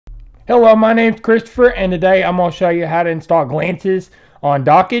Hello, my name's Christopher, and today I'm going to show you how to install glances on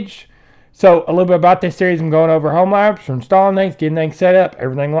Dockge. So a little bit about this series, I'm going over home labs for installing things, getting things set up,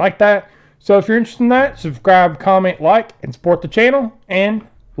 everything like that. So if you're interested in that, subscribe, comment, like, and support the channel, and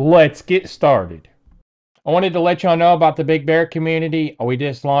let's get started. I wanted to let y'all know about the Big Bear community. We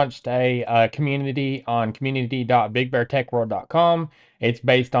just launched a community on community.bigbeartechworld.com. It's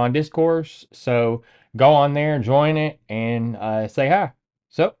based on discourse, so go on there, join it, and say hi.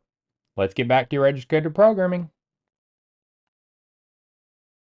 So let's get back to your registered programming.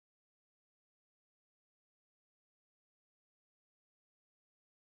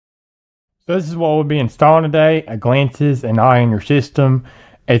 So this is what we'll be installing today: a glances and eye in your system.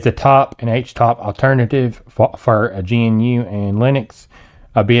 It's a top and H-top alternative for a GNU and Linux,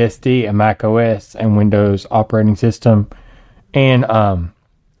 a BSD, a Mac OS, and Windows operating system. And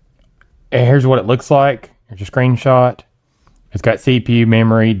here's what it looks like. Here's a screenshot. It's got CPU,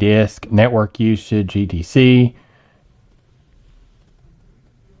 memory, disk, network usage, etc.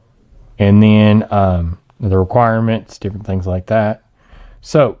 And then the requirements, different things like that.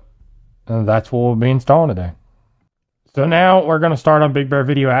 So that's what we'll be installing today. So now we're going to start on Big Bear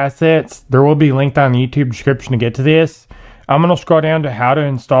Video Assets. There will be linked on the YouTube description to get to this. I'm going to scroll down to how to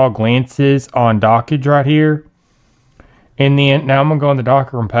install glances on Dockge right here. And then now I'm going to go into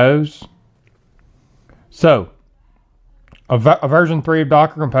Docker Compose. So a version 3 of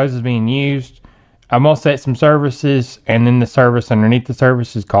Docker Compose is being used. I'm going to set some services, and then the service underneath the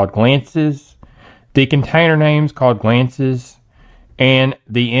service is called glances. The container name is called glances, and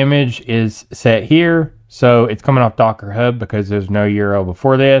the image is set here. So it's coming off Docker Hub because there's no URL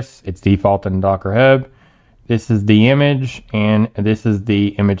before this. It's defaulted in Docker Hub. This is the image, and this is the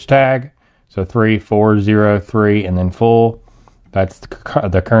image tag. So 3403 and then full. That's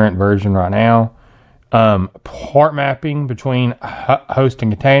the current version right now. Port mapping between host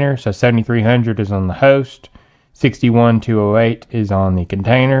and container. So 7300 is on the host. 61208 is on the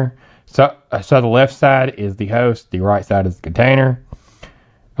container. So the left side is the host. The right side is the container.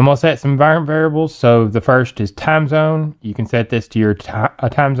 I'm going to set some environment variables. So the first is time zone. You can set this to your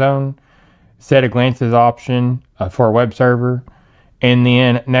time zone. Set a glances option for a web server. And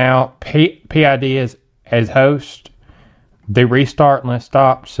then now PID is as host. They restart unless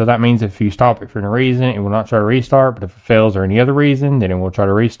stopped. So that means if you stop it for any reason, it will not try to restart. But if it fails or any other reason, then it will try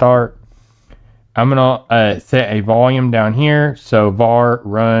to restart. I'm going to set a volume down here. So var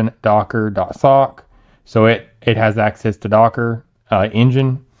run docker.sock. So it has access to Docker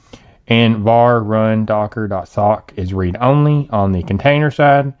engine. And var run docker.sock is read only on the container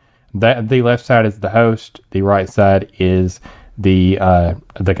side. The left side is the host. The right side is the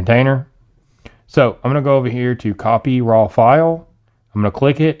container. So I'm going to go over here to copy raw file. I'm going to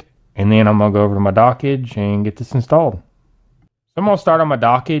click it, and then I'm going to go over to my Dockge and get this installed. So I'm going to start on my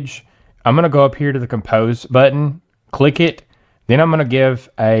Dockge. I'm going to go up here to the compose button, click it. Then I'm going to give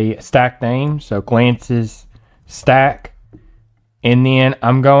a stack name. So glances stack. And then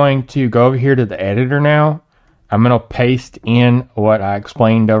I'm going to go over here to the editor now. I'm going to paste in what I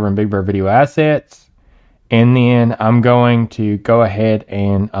explained over in Big Bear Video Assets. And then I'm going to go ahead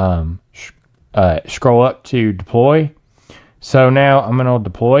and scroll up to deploy. So now I'm going to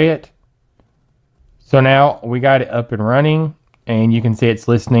deploy it. So now we got it up and running. And you can see it's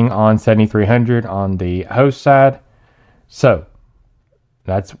listening on 7300 on the host side. So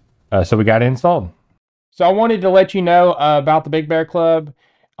that's so we got it installed. So I wanted to let you know about the Big Bear Club.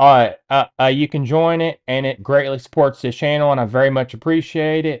 You can join it, and it greatly supports this channel, and I very much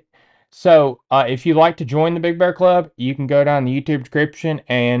appreciate it. So if you'd like to join the Big Bear Club, you can go down the YouTube description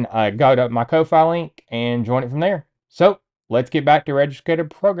and go to my Ko-Fi link and join it from there. So let's get back to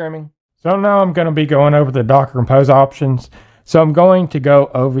registered programming. So now I'm going to be going over the Docker Compose options. So I'm going to go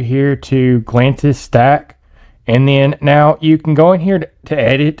over here to glances stack, and then now you can go in here to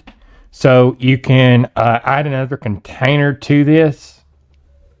edit. So you can add another container to this,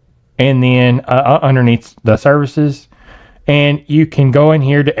 and then underneath the services, and you can go in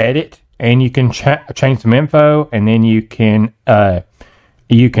here to edit, and you can change some info, and then you can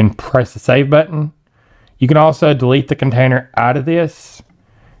press the save button. You can also delete the container out of this.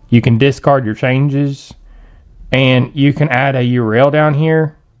 You can discard your changes, and you can add a URL down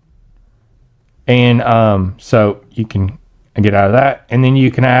here, and so you can get out of that, and then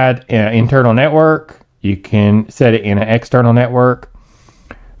you can add an internal network. You can set it in an external network.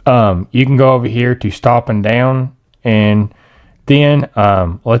 You can go over here to stop and down, and then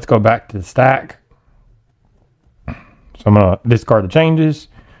let's go back to the stack. So I'm going to discard the changes.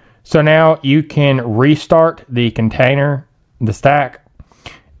 So now you can restart the container, the stack,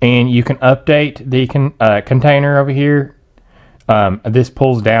 and you can update the container over here. This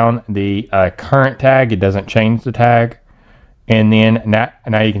pulls down the current tag. It doesn't change the tag. And then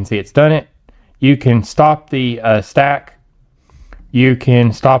now you can see it's done it. You can stop the stack. You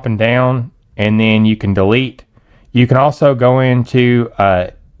can stop and down, and then you can delete. You can also go into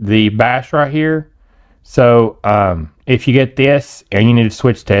the bash right here. So if you get this and you need to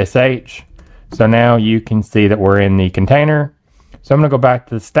switch to SH, so now you can see that we're in the container. So I'm going to go back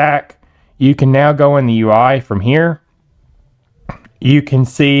to the stack. You can now go in the UI from here. You can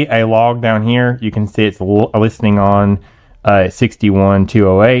see a log down here. You can see it's listing on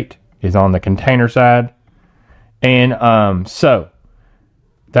 61208 is on the container side. And so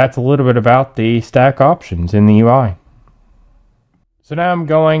that's a little bit about the stack options in the UI. So now I'm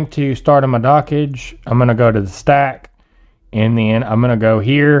going to start on my Dockge. I'm going to go to the stack, and then I'm going to go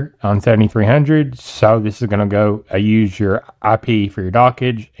here on 7300. So this is going to go use your IP for your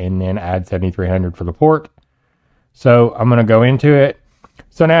Dockge and then add 7300 for the port. So I'm going to go into it.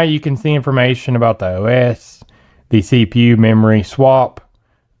 So now you can see information about the OS, the CPU memory swap,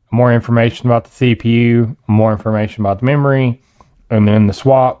 more information about the CPU, more information about the memory, and then the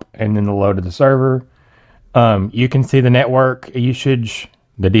swap, and then the load of the server. You can see the network usage,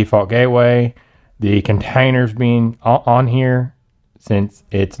 the default gateway, the containers being on here since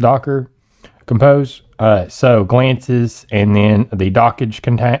it's Docker Compose. So glances, and then the Dockge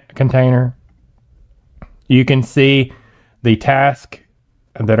container. You can see the task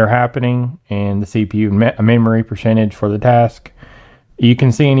that are happening and the CPU memory percentage for the task. You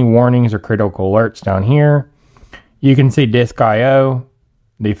can see any warnings or critical alerts down here. You can see disk IO,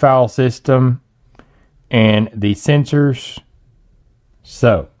 the file system, and the sensors.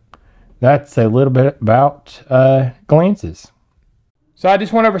 So that's a little bit about glances. So I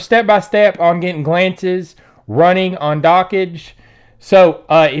just went over step by step on getting glances running on Dockge. So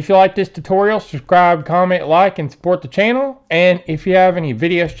if you like this tutorial, subscribe, comment, like, and support the channel. And if you have any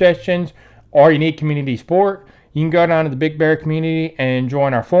video suggestions or you need community support, you can go down to the Big Bear community and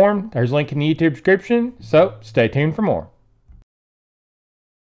join our forum. There's a link in the YouTube description. So stay tuned for more.